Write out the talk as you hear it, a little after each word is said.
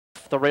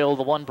the rail,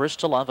 the 1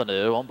 Bristol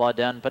Avenue, owned by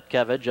Dan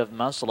Petkevich of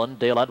Massillon.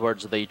 Dale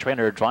Edwards, the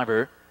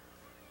trainer-driver.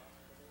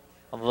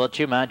 The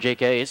 2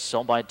 Magic Ace,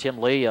 owned by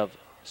Tim Lee of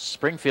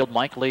Springfield.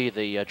 Mike Lee,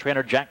 the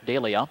trainer. Jack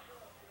Dahlia.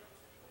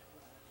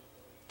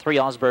 3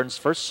 Osborne's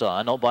First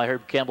Son, owned by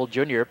Herb Campbell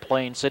Jr.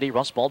 Plain City.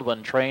 Russ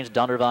Baldwin trains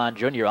Donovan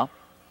Jr.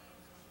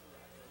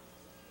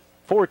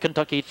 4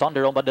 Kentucky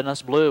Thunder, owned by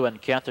Dennis Blue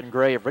and Catherine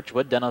Gray of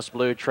Richwood. Dennis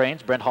Blue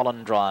trains. Brent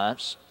Holland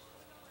drives.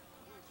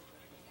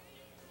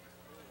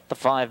 The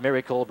 5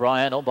 Miracle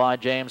Brian, owned by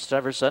James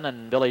Steverson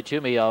and Billy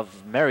Toomey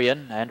of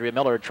Marion. Andrea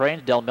Miller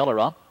trains. Del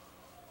Millera.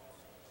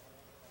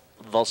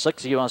 The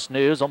 6 U.S.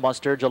 News, owned by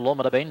Sturgill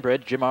Loma de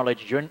Bainbridge. Jim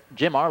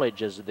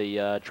Arledge is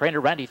the trainer.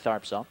 Randy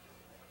Tharpsell.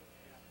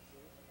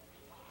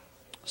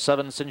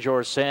 7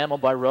 Sinjor Sam,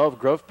 owned by Roe of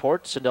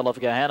Groveport. Sindel of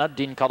Gahanna.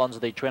 Dean Collins,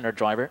 the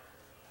trainer-driver.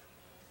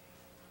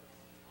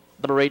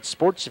 Number 8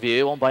 Sports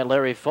View, owned by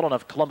Larry Fullen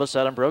of Columbus.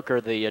 Adam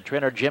Broker, the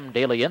trainer. Jim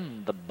Daly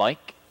in the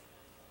bike.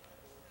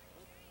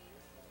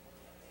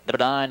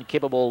 Number 9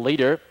 Capable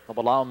Leader, of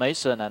Lau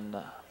Mason and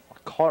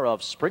Cora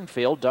of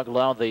Springfield. Doug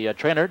Lau, the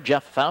trainer.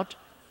 Jeff Fout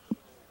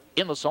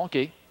in the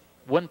sulky.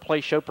 Win, play,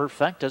 show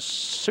perfecta,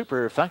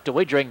 superfecta,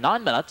 wagering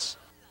 9 minutes.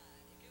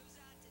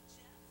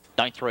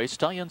 9th race,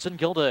 Stallions and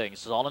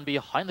Gildings, all in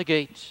behind the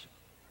gate.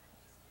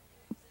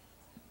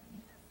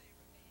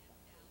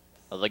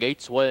 The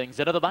gate swings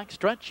into the back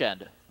stretch,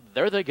 and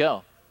there they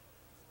go.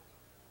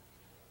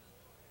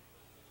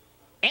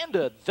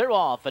 And they're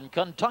off, and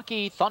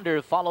Kentucky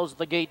Thunder follows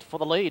the gate for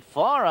the lead.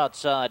 Far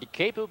outside,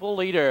 Capable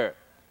Leader.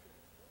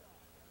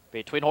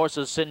 Between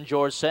horses,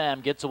 Sinjor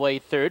Sam gets away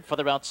 3rd.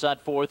 Further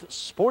outside, 4th,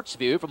 Sports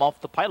View. From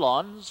off the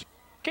pylons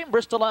came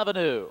Bristol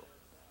Avenue.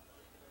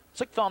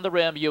 6th on the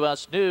rim,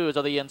 U.S. News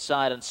on the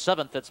inside, and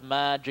 7th, it's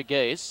Magic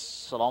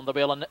Ace. Along the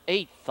rail in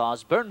 8th,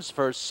 Osborne's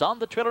First Son.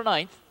 The trailer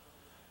 9th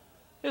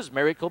is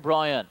Miracle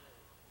Brian.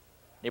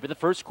 Maybe the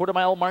first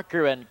quarter-mile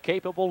marker, and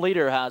Capable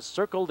Leader has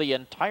circled the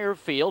entire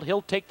field.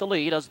 He'll take the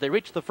lead as they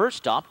reach the first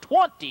stop,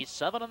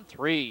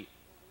 27-3.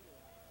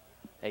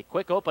 A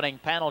quick opening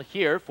panel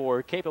here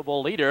for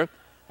Capable Leader,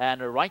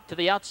 and right to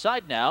the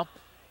outside now.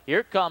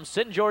 Here comes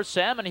Sinjor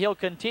Sam, and he'll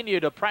continue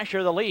to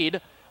pressure the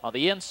lead. On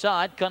the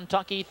inside,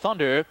 Kentucky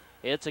Thunder.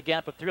 It's a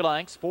gap of 3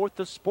 lengths. 4th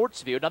to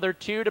Sports View. Another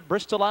 2 to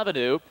Bristol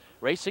Avenue.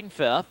 Racing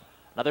 5th.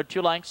 Another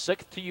 2 lengths.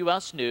 6th to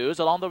U.S. News.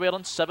 Along the rail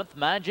in 7th,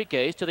 Magic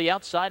Ace. To the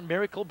outside,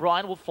 Miracle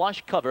Brian will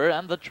flush cover.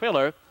 And the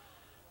trailer,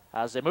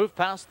 as they move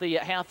past the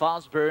half,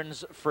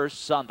 Osborne's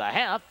First Son. The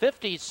half,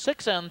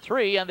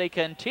 56-3. And they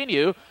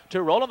continue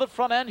to roll on the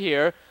front end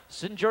here.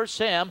 Sinjor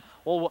Sam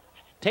will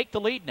take the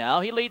lead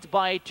now. He leads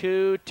by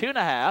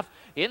 2.5.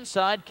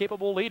 Inside,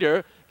 Capable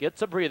Leader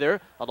gets a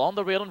breather. Along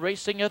the rail and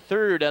racing a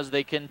 3rd as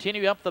they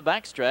continue up the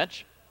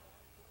backstretch.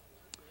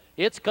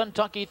 It's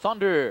Kentucky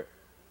Thunder.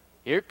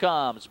 Here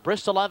comes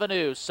Bristol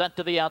Avenue, sent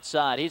to the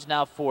outside. He's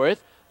now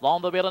 4th.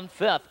 Along the rail in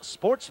 5th,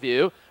 Sports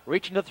View,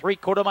 reaching the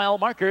 3/4-mile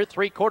marker.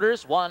 3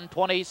 quarters,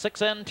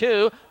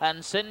 1:26-2.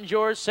 And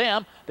Sinjor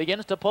Sam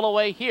begins to pull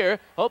away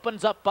here.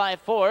 Opens up by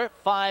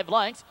 5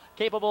 lengths.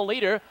 Capable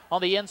Leader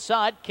on the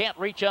inside, can't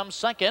reach him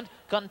 2nd.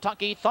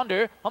 Kentucky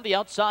Thunder on the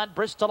outside,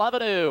 Bristol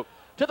Avenue.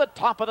 To the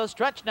top of the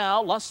stretch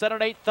now, less than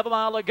 1/8 of a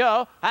mile to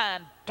go,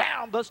 and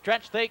down the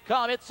stretch they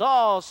come. It's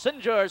all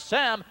Sinjor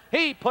Sam.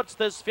 He puts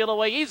this field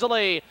away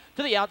easily.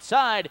 To the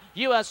outside,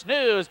 U.S.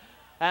 News,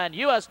 and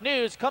U.S.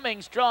 News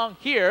coming strong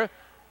here,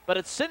 but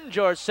it's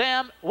Sinjor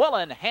Sam well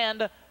in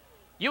hand.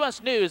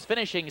 U.S. News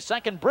finishing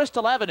 2nd.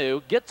 Bristol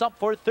Avenue gets up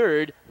for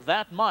 3rd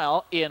that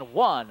mile in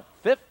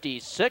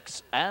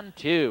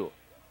 1:56-2.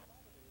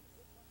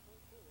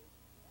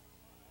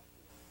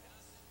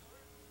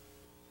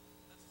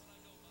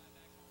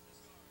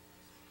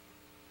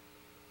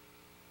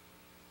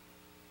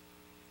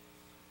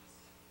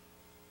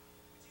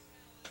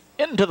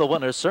 Into the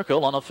winner's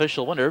circle,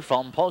 unofficial winner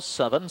from post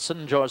 7,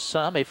 Sinjor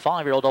Sam, a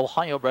 5-year-old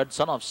Ohio-bred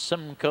son of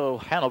Simcoe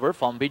Hanover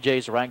from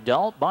BJ's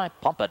Ragdoll by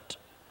Pumpet.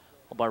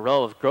 By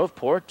Roe of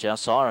Groveport,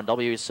 SR and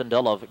W.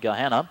 Sindel of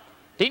Gahanna.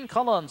 Dean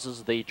Collins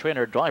is the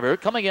trainer-driver,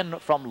 coming in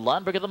from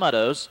Landberg of the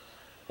Meadows.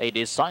 A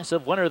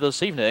decisive winner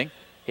this evening,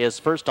 his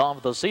first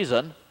of the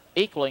season,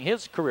 equaling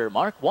his career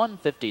mark,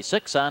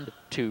 1:56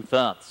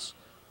 2/5.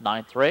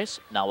 9th race,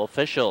 now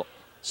official.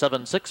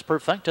 7-6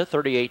 Perfecta,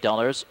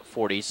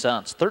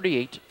 $38.40.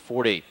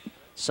 $38.40.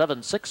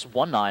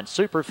 7-6-19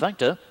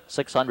 Superfecta,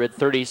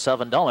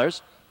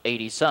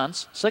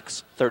 $637.80.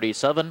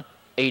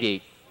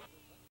 $637.80.